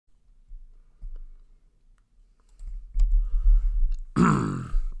Hi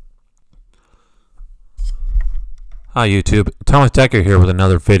YouTube, Thomas Decker here with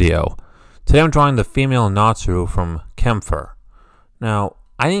another video. Today I'm drawing the female Natsuru from Kampfer. Now,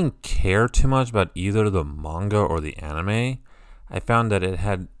 I didn't care too much about either the manga or the anime. I found that it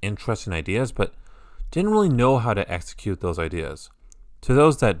had interesting ideas, but didn't really know how to execute those ideas. To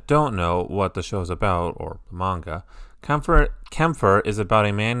those that don't know what the show is about, or the manga, Kampfer is about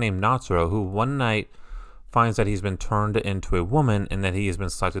a man named Natsuru who one night finds that he's been turned into a woman and that he has been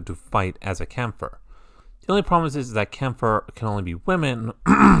selected to fight as a Kampfer. The only problem is that Kampfer can only be women,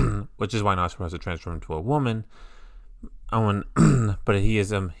 which is why Natsuru has to transform into a woman, but he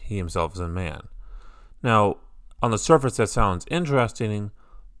himself is a man. Now, on the surface that sounds interesting,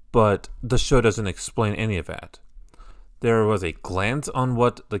 but the show doesn't explain any of that. There was a glance on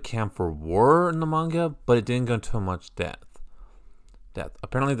what the Kampfer were in the manga, but it didn't go into much depth.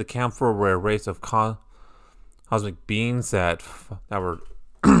 Apparently the Kampfer were a race of cosmic beings that were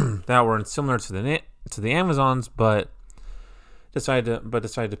similar to the Amazons, but decided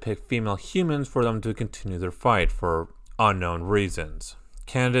to pick female humans for them to continue their fight for unknown reasons.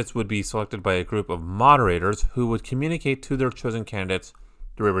 Candidates would be selected by a group of moderators who would communicate to their chosen candidates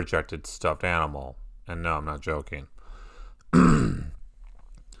through a rejected stuffed animal. And no, I'm not joking.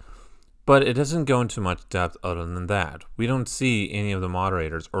 But it doesn't go into much depth other than that. We don't see any of the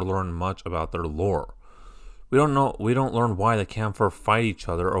moderators or learn much about their lore. We don't learn why the Kampfer fight each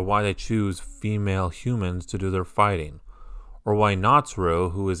other, or why they choose female humans to do their fighting, or why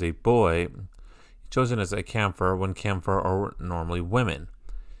Natsuru, who is a boy, is chosen as a Kampfer when Kampfer are normally women.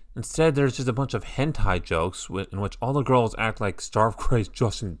 Instead, there's just a bunch of hentai jokes in which all the girls act like starved-crazed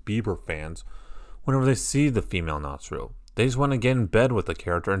Justin Bieber fans whenever they see the female Natsuru. They just want to get in bed with the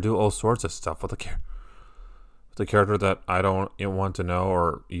character and do all sorts of stuff with the character that I don't want to know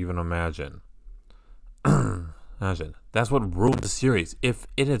or even imagine. That's what ruined the series. If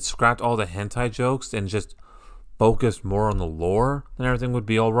it had scrapped all the hentai jokes and just focused more on the lore, then everything would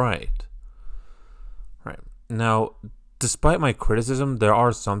be alright. Right. Now, despite my criticism, there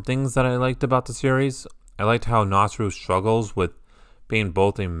are some things that I liked about the series. I liked how Natsuru struggles with being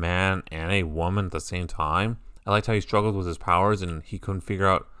both a man and a woman at the same time. I liked how he struggled with his powers and he couldn't figure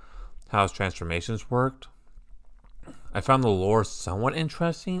out how his transformations worked. I found the lore somewhat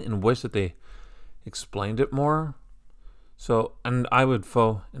interesting and wish that they explained it more. So, and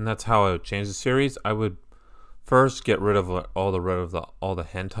that's how I would change the series. I would first get rid of all the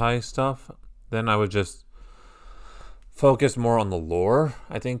hentai stuff. Then I would just focus more on the lore.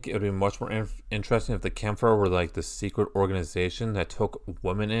 I think it would be much more interesting if the Kampfer were like the secret organization that took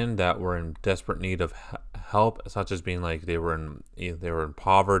women in that were in desperate need of help, such as being like they were in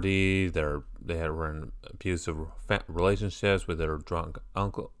poverty, they were in abusive relationships with their drunk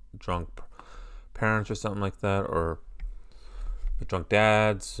parents or something like that, or the drunk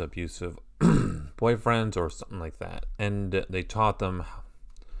dads, abusive boyfriends or something like that, and they taught them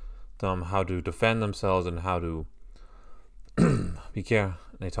how to defend themselves and how to be careful.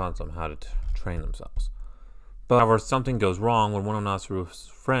 They taught them how to train themselves. But however, something goes wrong when one of Natsuru's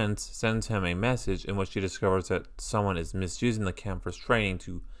friends sends him a message in which he discovers that someone is misusing the Kampfer's training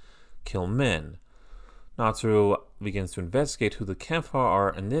to kill men. Natsuru begins to investigate who the Kampfer are,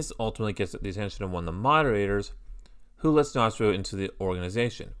 and this ultimately gets the attention of one of the moderators, who lets Natsuru into the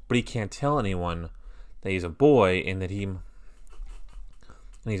organization. But he can't tell anyone that he's a boy and that he's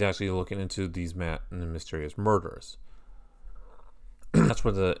actually looking into these mysterious murders. That's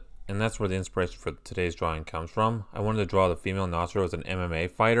where the inspiration for today's drawing comes from. I wanted to draw the female Natsuru as an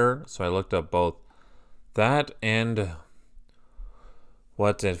MMA fighter, so I looked up both that and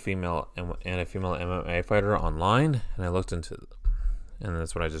what a female MMA fighter online, and I looked into them, and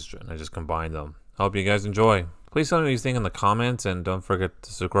that's what I just combined them. I hope you guys enjoy. Please tell me what you think in the comments, and don't forget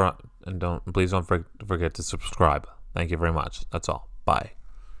to subscribe. Please don't forget to subscribe. Thank you very much. That's all. Bye.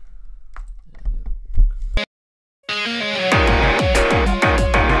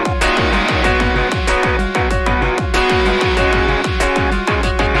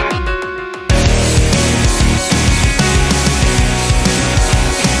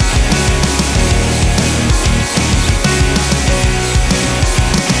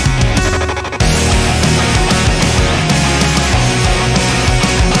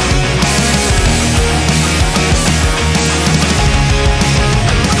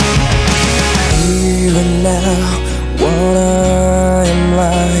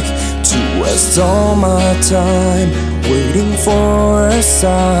 All my time waiting for a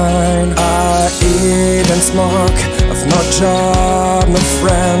sign. I even smoke, I've no job, no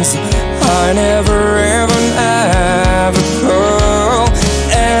friends. I never even have a